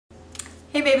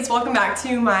Hey babes, welcome back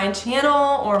to my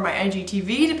channel or my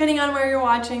IGTV depending on where you're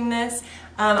watching this.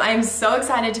 I am so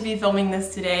excited to be filming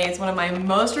this today. It's one of my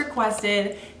most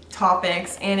requested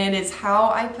topics and it is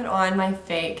how I put on my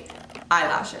fake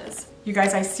eyelashes. You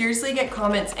guys, I seriously get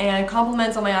comments and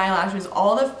compliments on my eyelashes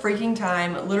all the freaking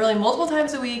time, literally multiple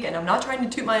times a week, and I'm not trying to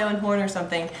toot my own horn or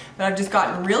something, but I've just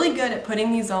gotten really good at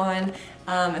putting these on,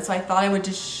 and so I thought I would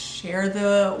just share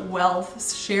the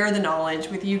wealth, share the knowledge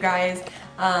with you guys,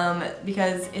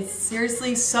 because it's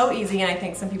seriously so easy, and I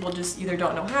think some people just either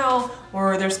don't know how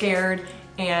or they're scared,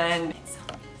 and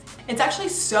it's actually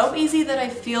so easy that I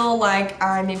feel like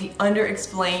I maybe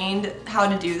under-explained how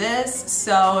to do this.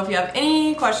 So if you have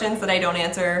any questions that I don't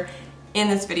answer in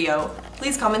this video,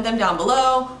 please comment them down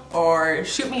below or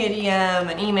shoot me a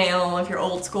DM, an email if you're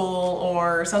old school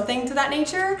or something to that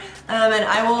nature. And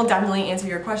I will definitely answer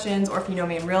your questions, or if you know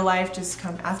me in real life, just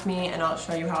come ask me and I'll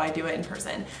show you how I do it in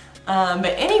person.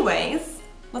 But anyways,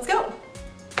 let's go.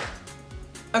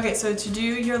 Okay, so to do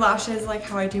your lashes like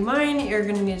how I do mine, you're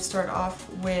gonna need to start off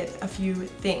with a few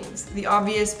things. The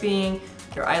obvious being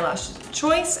your eyelashes of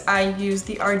choice. I use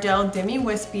the Ardell Demi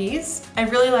Wispies. I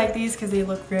really like these because they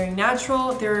look very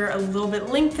natural. They're a little bit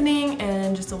lengthening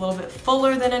and just a little bit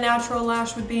fuller than a natural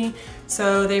lash would be.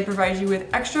 So they provide you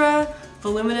with extra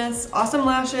voluminous, awesome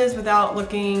lashes without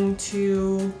looking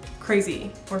too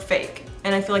crazy or fake.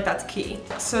 And I feel like that's key.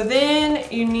 So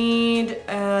then you need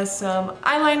some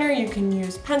eyeliner. You can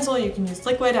use pencil, you can use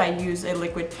liquid. I use a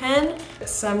liquid pen,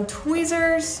 some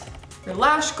tweezers, your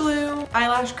lash glue,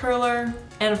 eyelash curler,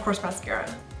 and of course mascara.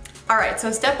 All right,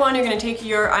 so step one, you're gonna take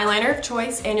your eyeliner of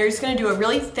choice and you're just gonna do a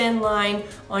really thin line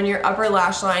on your upper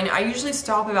lash line. I usually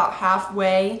stop about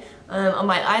halfway on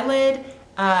my eyelid.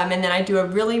 And then I do a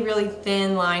really, really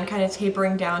thin line kind of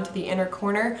tapering down to the inner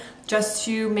corner just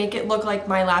to make it look like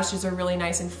my lashes are really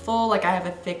nice and full, like I have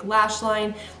a thick lash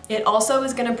line. It also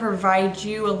is going to provide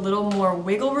you a little more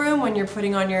wiggle room when you're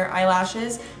putting on your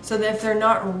eyelashes so that if they're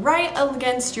not right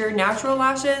against your natural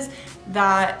lashes,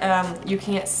 that you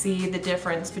can't see the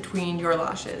difference between your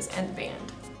lashes and the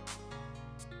band.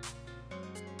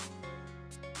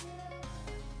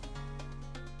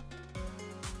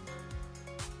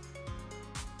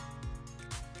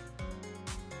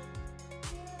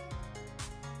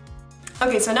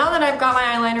 Okay, so now that I've got my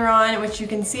eyeliner on, which you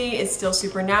can see is still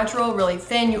super natural, really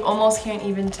thin, you almost can't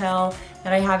even tell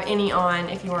that I have any on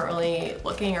if you weren't really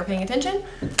looking or paying attention.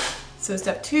 So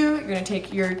step two, you're gonna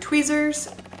take your tweezers,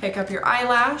 pick up your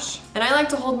eyelash, and I like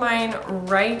to hold mine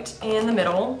right in the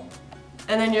middle.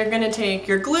 And then you're gonna take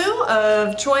your glue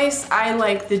of choice. I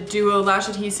like the Duo Lash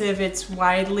Adhesive. It's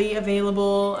widely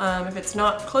available. If it's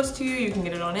not close to you, you can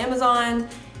get it on Amazon,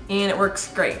 and it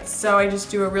works great. So I just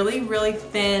do a really, really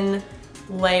thin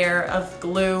layer of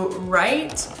glue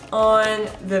right on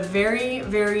the very,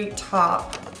 very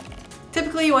top.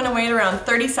 Typically you want to wait around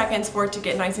 30 seconds for it to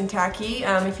get nice and tacky.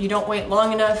 If you don't wait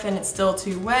long enough and it's still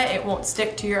too wet, it won't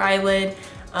stick to your eyelid,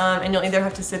 and you'll either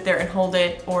have to sit there and hold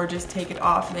it or just take it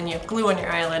off, and then you have glue on your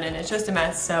eyelid and it's just a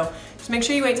mess. So just make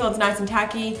sure you wait till it's nice and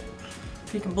tacky.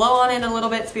 If you can blow on it a little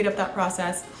bit, speed up that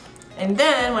process. And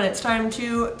then when it's time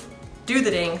to do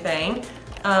the dang thing,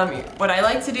 what I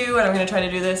like to do, and I'm going to try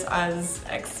to do this as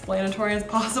explanatory as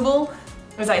possible,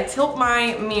 is I tilt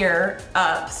my mirror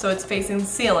up so it's facing the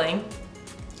ceiling,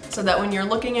 so that when you're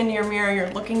looking into your mirror, you're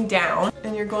looking down,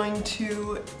 and you're going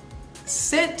to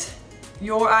sit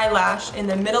your eyelash in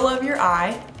the middle of your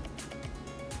eye,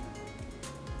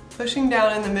 pushing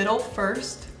down in the middle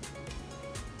first.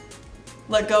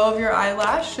 Let go of your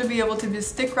eyelash, should be able to just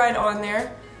stick right on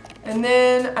there, and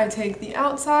then I take the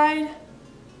outside,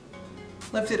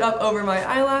 lift it up over my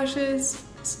eyelashes,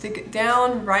 stick it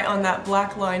down right on that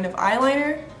black line of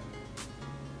eyeliner,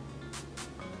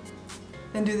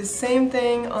 and do the same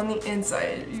thing on the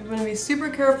inside. You want to be super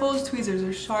careful, as tweezers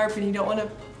are sharp and you don't want to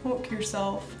poke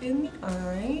yourself in the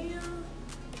eye.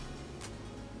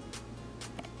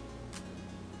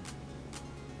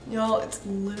 Y'all, it's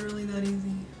literally that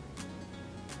easy.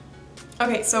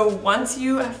 Okay, so once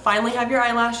you finally have your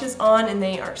eyelashes on and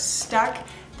they are stuck,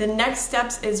 the next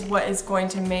steps is what is going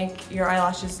to make your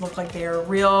eyelashes look like they are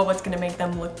real, what's going to make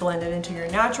them look blended into your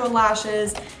natural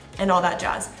lashes, and all that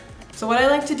jazz. So what I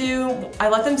like to do, I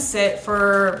let them sit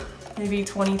for maybe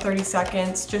 20-30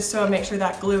 seconds just so I make sure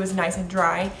that glue is nice and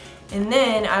dry. And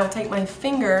then I will take my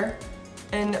finger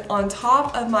and on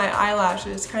top of my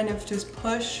eyelashes kind of just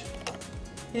push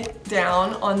it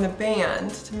down on the band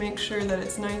to make sure that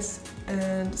it's nice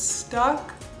and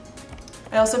stuck.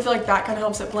 I also feel like that kind of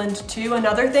helps it blend too.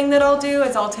 Another thing that I'll do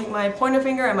is I'll take my pointer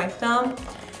finger and my thumb,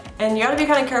 and you gotta be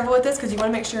kind of careful with this because you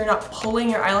wanna make sure you're not pulling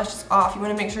your eyelashes off. You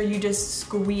wanna make sure you just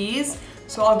squeeze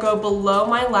So I'll go below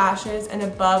my lashes and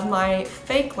above my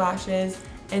fake lashes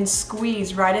and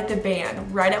squeeze right at the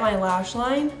band, right at my lash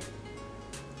line.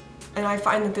 And I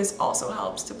find that this also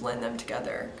helps to blend them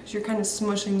together because you're kind of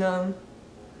smushing them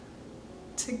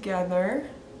together.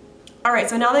 Alright,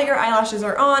 so now that your eyelashes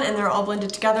are on and they're all blended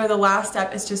together, the last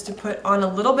step is just to put on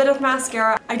a little bit of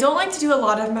mascara. I don't like to do a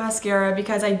lot of mascara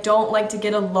because I don't like to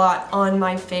get a lot on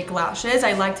my fake lashes.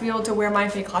 I like to be able to wear my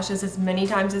fake lashes as many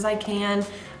times as I can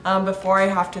before I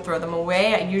have to throw them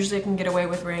away. I usually can get away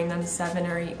with wearing them 7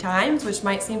 or 8 times, which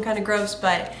might seem kind of gross,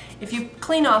 but if you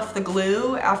clean off the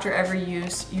glue after every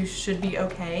use, you should be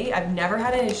okay. I've never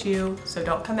had an issue, so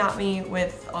don't come at me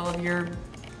with all of your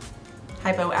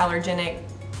hypoallergenic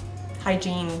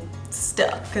hygiene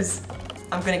stuff, because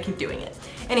I'm gonna keep doing it.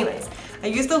 Anyways, I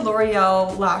use the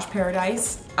L'Oreal Lash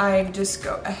Paradise. I just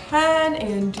go ahead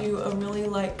and do a really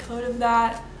light coat of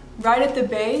that right at the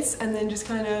base and then just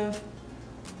kind of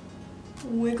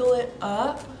wiggle it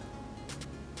up.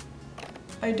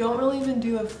 I don't really even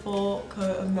do a full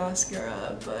coat of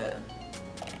mascara, but...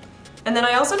 And then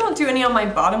I also don't do any on my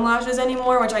bottom lashes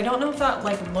anymore, which I don't know if that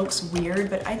like looks weird,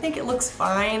 but I think it looks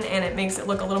fine and it makes it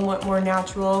look a little bit more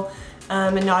natural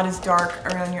and not as dark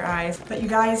around your eyes. But you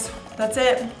guys, that's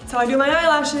it. That's how I do my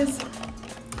eyelashes.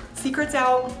 Secret's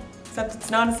out, except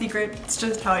it's not a secret. It's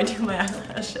just how I do my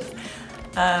eyelashes.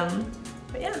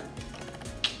 But yeah.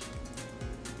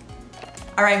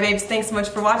 All right, babes, thanks so much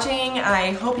for watching.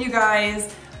 I hope you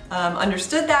guys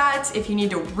understood that. If you need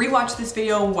to rewatch this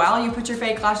video while you put your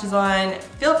fake lashes on,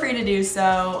 feel free to do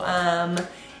so.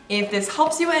 If this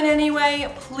helps you in any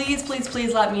way, please, please,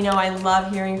 please let me know. I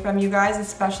love hearing from you guys,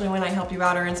 especially when I help you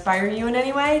out or inspire you in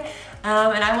any way.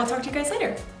 And I will talk to you guys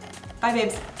later. Bye,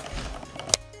 babes.